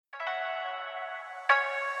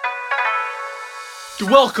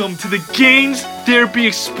Welcome to the Gains Therapy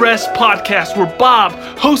Express podcast, where Bob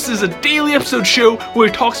hosts a daily episode show where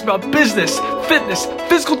he talks about business, fitness,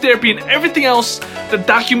 physical therapy, and everything else that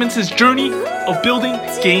documents his journey of building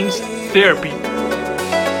Gains Therapy.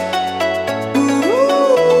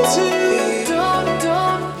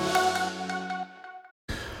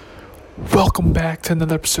 Welcome back to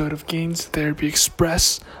another episode of Gains Therapy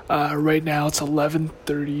Express. Right now it's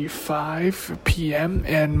 11:35 p.m.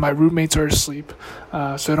 and my roommates are asleep,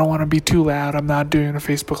 so I don't want to be too loud. I'm not doing a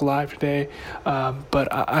Facebook Live today,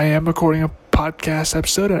 but I am recording a podcast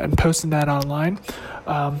episode and posting that online.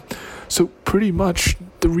 So pretty much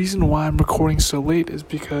the reason why I'm recording so late is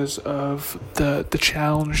because of the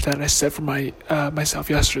challenge that I set for myself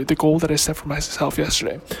yesterday, the goal that I set for myself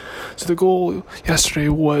yesterday. So the goal yesterday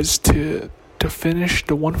was to finish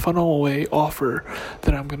the One Funnel Away offer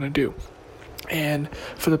that I'm going to do. And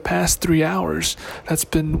for the past 3 hours, that's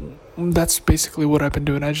basically what I've been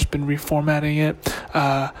doing. I've just been reformatting it,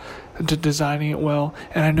 designing it well.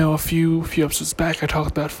 And I know a few episodes back I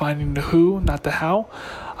talked about finding the who, not the how.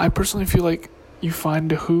 I personally feel like you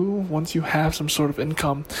find the who once you have some sort of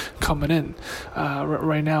income coming in.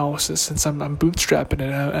 Right now, since I'm bootstrapping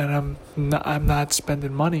it and I'm not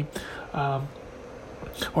spending money,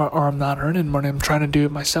 or I'm not earning money, I'm trying to do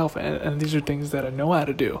it myself, and these are things that I know how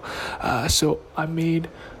to do. So I made,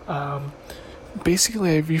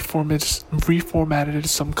 basically I reformatted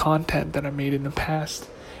some content that I made in the past,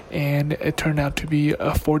 and it turned out to be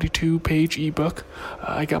a 42-page ebook.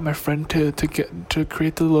 I got my friend to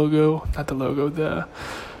create the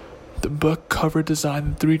book cover design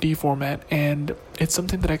in 3D format, and it's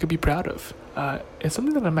something that I could be proud of. It's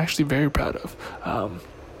something that I'm actually very proud of.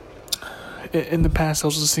 In the past, I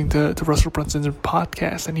was listening to Russell Brunson's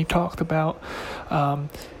podcast, and he talked about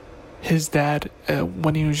his dad.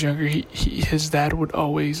 When he was younger, his dad would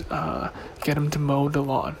always get him to mow the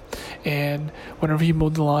lawn, and whenever he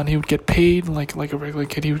mowed the lawn, he would get paid like a regular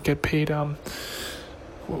kid. He would get paid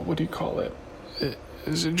what do you call it?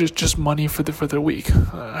 Is it just money for the week?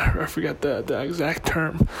 I forget the exact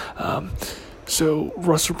term. So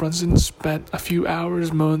Russell Brunson spent a few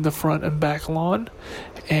hours mowing the front and back lawn,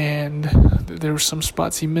 and there were some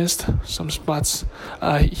spots he missed, some spots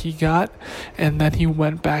he got, and then he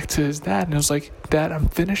went back to his dad and it was like, "Dad, I'm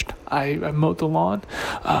finished. I mowed the lawn,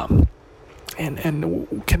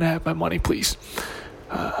 and can I have my money, please?"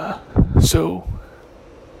 So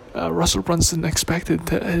Russell Brunson expected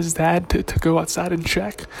his dad to go outside and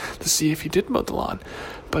check to see if he did mow the lawn,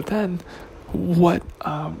 but then what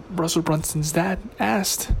Russell Brunson's dad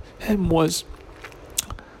asked him was,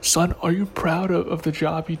 "Son, are you proud of the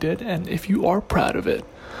job you did? And if you are proud of it,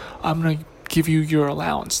 I'm going to give you your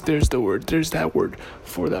allowance." There's that word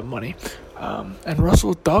for that money. And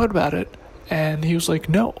Russell thought about it, and he was like,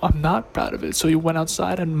 "No, I'm not proud of it." So he went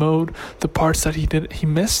outside and mowed the parts that he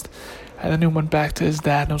missed, and then he went back to his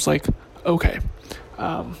dad and was like, "Okay,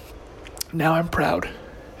 now I'm proud."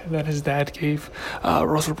 And then his dad gave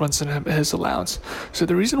Russell Brunson his allowance. So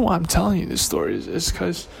the reason why I'm telling you this story is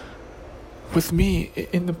because with me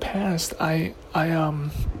in the past, I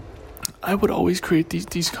would always create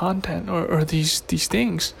these content or these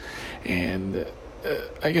things, and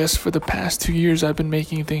I guess for the past 2 years I've been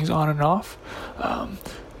making things on and off.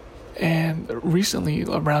 And recently,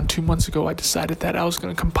 around 2 months ago, I decided that I was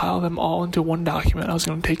going to compile them all into one document. I was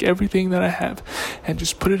going to take everything that I have and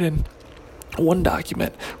just put it in one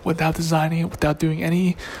document without designing it, without doing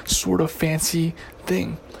any sort of fancy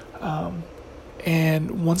thing.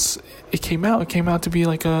 And once it came out to be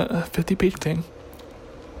like a 50-page thing.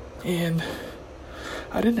 And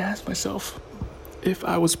I didn't ask myself if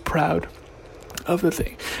I was proud of the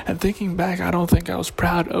thing. And thinking back, I don't think I was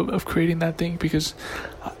proud of creating that thing, because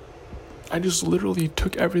I just literally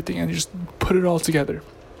took everything and just put it all together.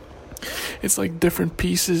 It's like different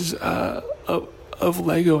pieces of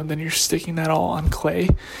Lego, and then you're sticking that all on clay.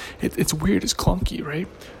 It's weird, it's clunky, right?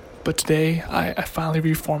 But today I finally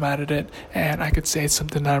reformatted it, and I could say it's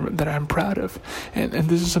something that I'm proud of, and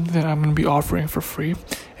this is something that I'm going to be offering for free.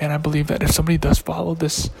 And I believe that if somebody does follow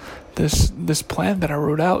this plan that I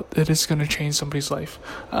wrote out, it is going to change somebody's life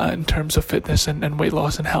in terms of fitness and weight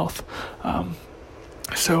loss and health.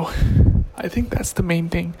 So I think that's the main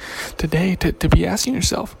thing today, to be asking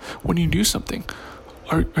yourself when you do something.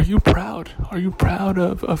 Are you proud? Are you proud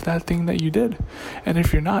of that thing that you did? And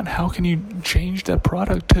if you're not, how can you change that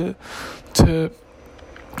product to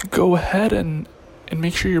go ahead and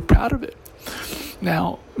make sure you're proud of it?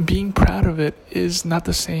 Now, being proud of it is not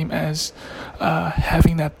the same as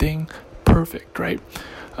having that thing perfect, right?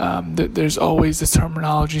 There's always this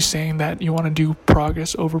terminology saying that you want to do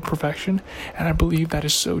progress over perfection, and I believe that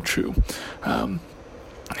is so true.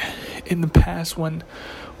 in the past when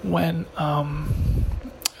I'm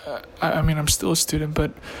still a student,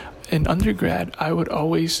 but in undergrad, I would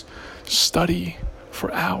always study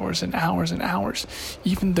for hours and hours and hours.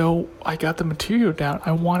 Even though I got the material down,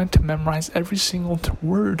 I wanted to memorize every single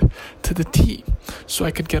word to the T so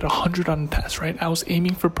I could get 100 on the test, right? I was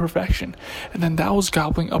aiming for perfection. And then that was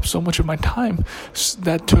gobbling up so much of my time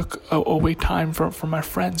that took away time from my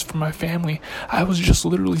friends, from my family. I was just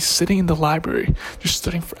literally sitting in the library, just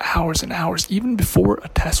studying for hours and hours, even before a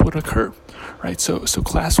test would occur, right? So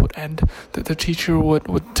class would end, the teacher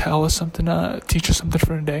would tell us something, teach us something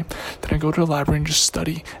for the day. Then I go to the library and just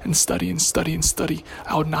study and study and study and study.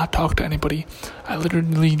 I would not talk to anybody. I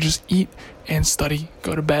literally just eat and study,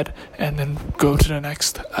 go to bed, and then go to the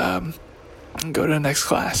next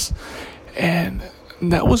class. And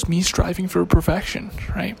that was me striving for perfection,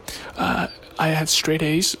 right? I had straight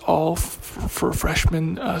A's all for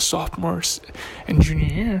freshman, sophomores, and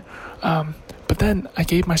junior year. But then I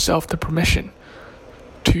gave myself the permission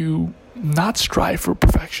to not strive for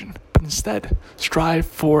perfection, but instead strive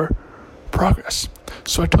for progress.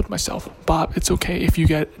 So I told myself, Bob, it's okay if you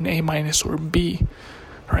get an A- or a B,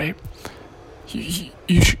 right? You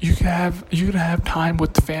can have time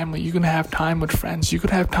with the family. You can have time with friends. You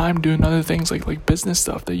could have time doing other things like business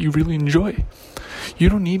stuff that you really enjoy. You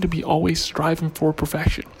don't need to be always striving for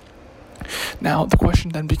perfection. Now, the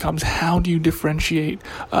question then becomes, how do you differentiate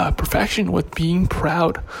perfection with being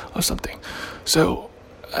proud of something? So,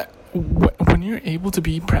 when you're able to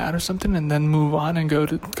be proud of something and then move on and go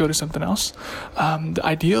to something else, the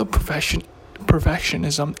idea of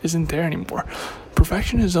perfectionism isn't there anymore.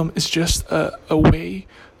 Perfectionism is just a way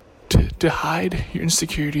to hide your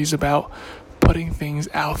insecurities about putting things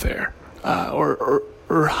out there, or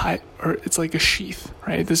it's like a sheath,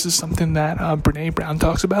 right? This is something that Brene Brown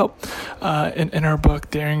talks about in her book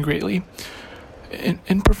Daring Greatly.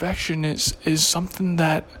 Imperfection is something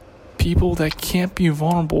that people that can't be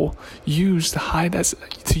vulnerable use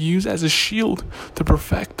to use as a shield to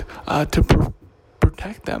protect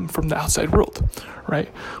them from the outside world, right?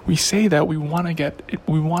 We say that we want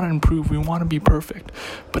to improve, we want to be perfect,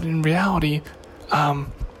 but in reality,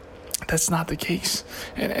 that's not the case.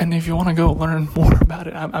 And if you want to go learn more about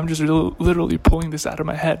it, I'm just literally pulling this out of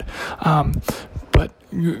my head. But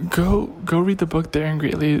go read the book Daring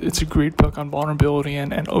Greatly. It's a great book on vulnerability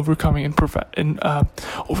and overcoming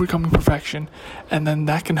overcoming perfection, and then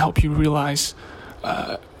that can help you realize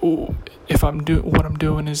if what I'm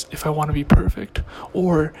doing is if I want to be perfect,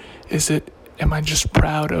 or am I just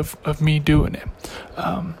proud of me doing it?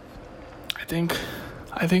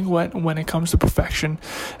 I think when it comes to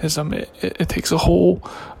perfectionism, it takes a whole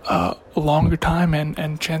longer time,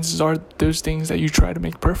 and chances are those things that you try to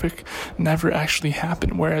make perfect never actually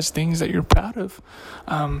happen, whereas things that you're proud of,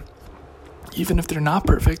 even if they're not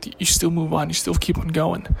perfect, you still move on, you still keep on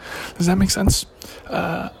going. Does that make sense?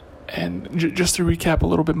 And just to recap a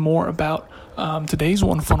little bit more about today's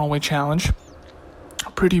One Funnel Away Challenge,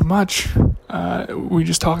 pretty much we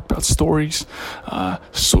just talked about stories are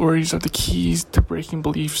the keys to breaking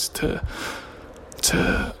beliefs, to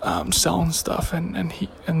selling stuff, and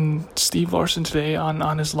Steve Larson today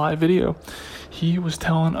on his live video, he was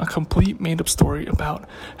telling a complete made up story about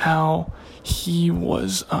how he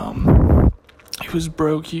was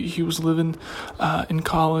broke. He was living in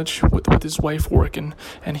college with his wife working,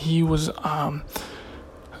 and he was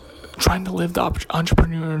trying to live the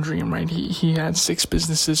entrepreneur dream, right? He had 6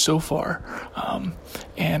 businesses so far,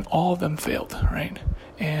 and all of them failed, right?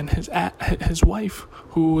 And his wife,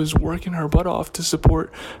 who was working her butt off to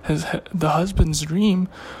support the husband's dream,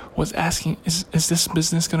 was asking, is this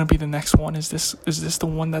business going to be the next one? Is this the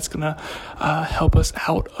one that's going to help us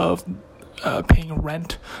out of paying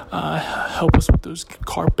rent, help us with those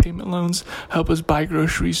car payment loans, help us buy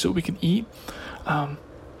groceries so we can eat?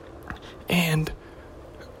 And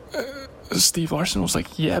Steve Larson was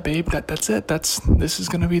like, yeah, babe, that's it. This is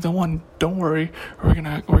gonna be the one. Don't worry. We're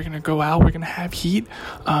gonna go out. We're gonna have heat,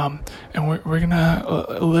 and we're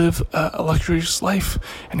gonna live a luxurious life,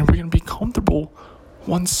 and we're gonna be comfortable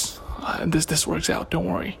once this works out. Don't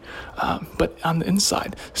worry. But on the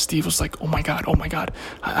inside, Steve was like, oh my god,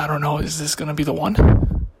 I don't know. Is this gonna be the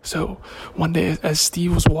one? So one day, as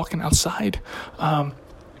Steve was walking outside,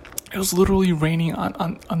 it was literally raining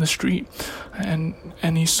on the street,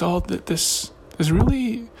 and he saw that this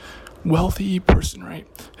really wealthy person, right?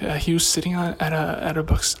 He was sitting at a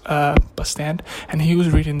bus stand, and he was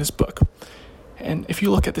reading this book. And if you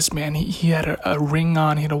look at this man, he had a ring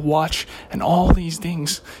on, he had a watch, and all these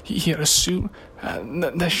things. He had a suit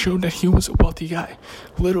that showed that he was a wealthy guy.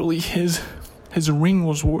 Literally, his his ring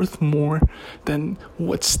was worth more than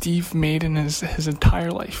what Steve made in his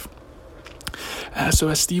entire life. So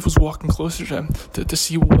as Steve was walking closer to him to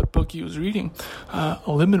see what book he was reading, a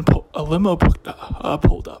limo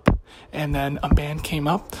pulled up, and then a man came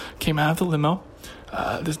out of the limo.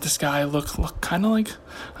 This guy looked kind of like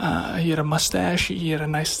he had a mustache, he had a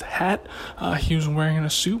nice hat, he was wearing a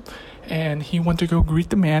suit, and he went to go greet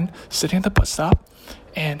the man sitting at the bus stop,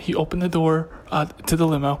 and he opened the door to the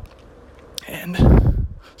limo, and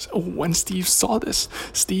so when Steve saw this,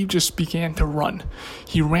 Steve just began to run.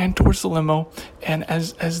 He ran towards the limo, and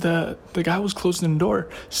as the guy was closing the door,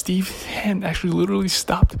 Steve's hand actually literally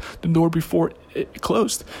stopped the door before it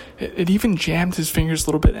closed. It even jammed his fingers a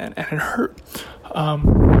little bit, and it hurt.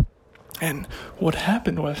 And what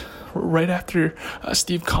happened was, right after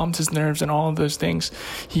Steve calmed his nerves and all of those things,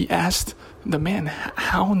 he asked the man,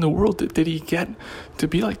 how in the world did he get to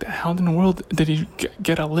be like that? How in the world did he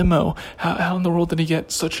get a limo? How in the world did he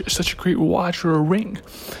get such a great watch or a ring?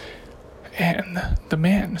 And the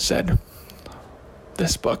man said,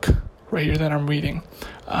 this book right here that I'm reading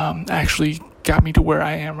actually got me to where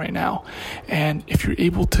I am right now. And if you're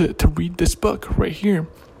able to read this book right here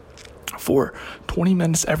for 20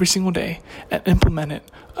 minutes every single day and implement it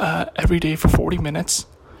every day for 40 minutes,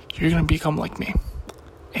 you're going to become like me.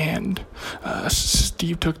 And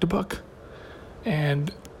Steve took the book,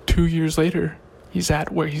 and 2 years later, he's at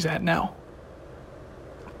where he's at now.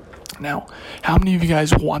 Now, how many of you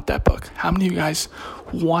guys want that book? How many of you guys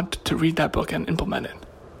want to read that book and implement it?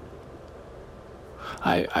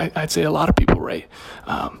 I'd say a lot of people, right?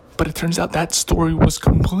 But it turns out that story was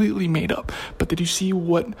completely made up. But did you see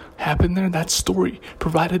what happened there? That story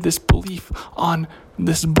provided this belief on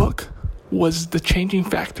this book was the changing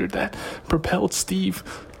factor that propelled Steve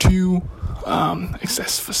to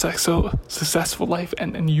successful life.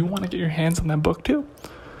 And you want to get your hands on that book too?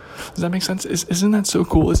 Does that make sense? Isn't that so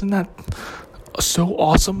cool? Isn't that so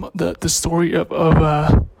awesome? The story of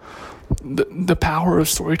the power of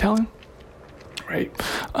storytelling, right?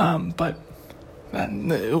 But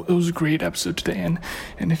it was a great episode today,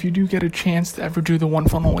 and if you do get a chance to ever do the One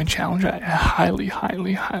Funnel Away challenge, I highly,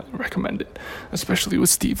 highly, highly recommend it, especially with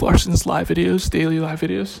Steve Larson's daily live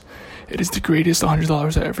videos. It is the greatest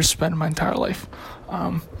 $100 I ever spent in my entire life.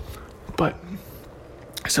 But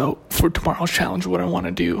so for tomorrow's challenge, what I want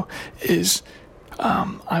to do is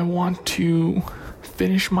I want to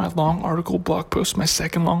finish my my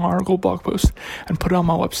second long article blog post, and put it on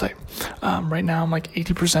my website. Right now I'm like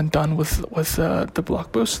 80% done with the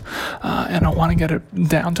blog post, and I want to get it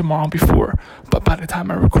down tomorrow but by the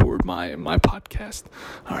time I record my podcast.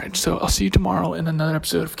 All right, so I'll see you tomorrow in another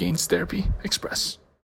episode of Gains Therapy Express.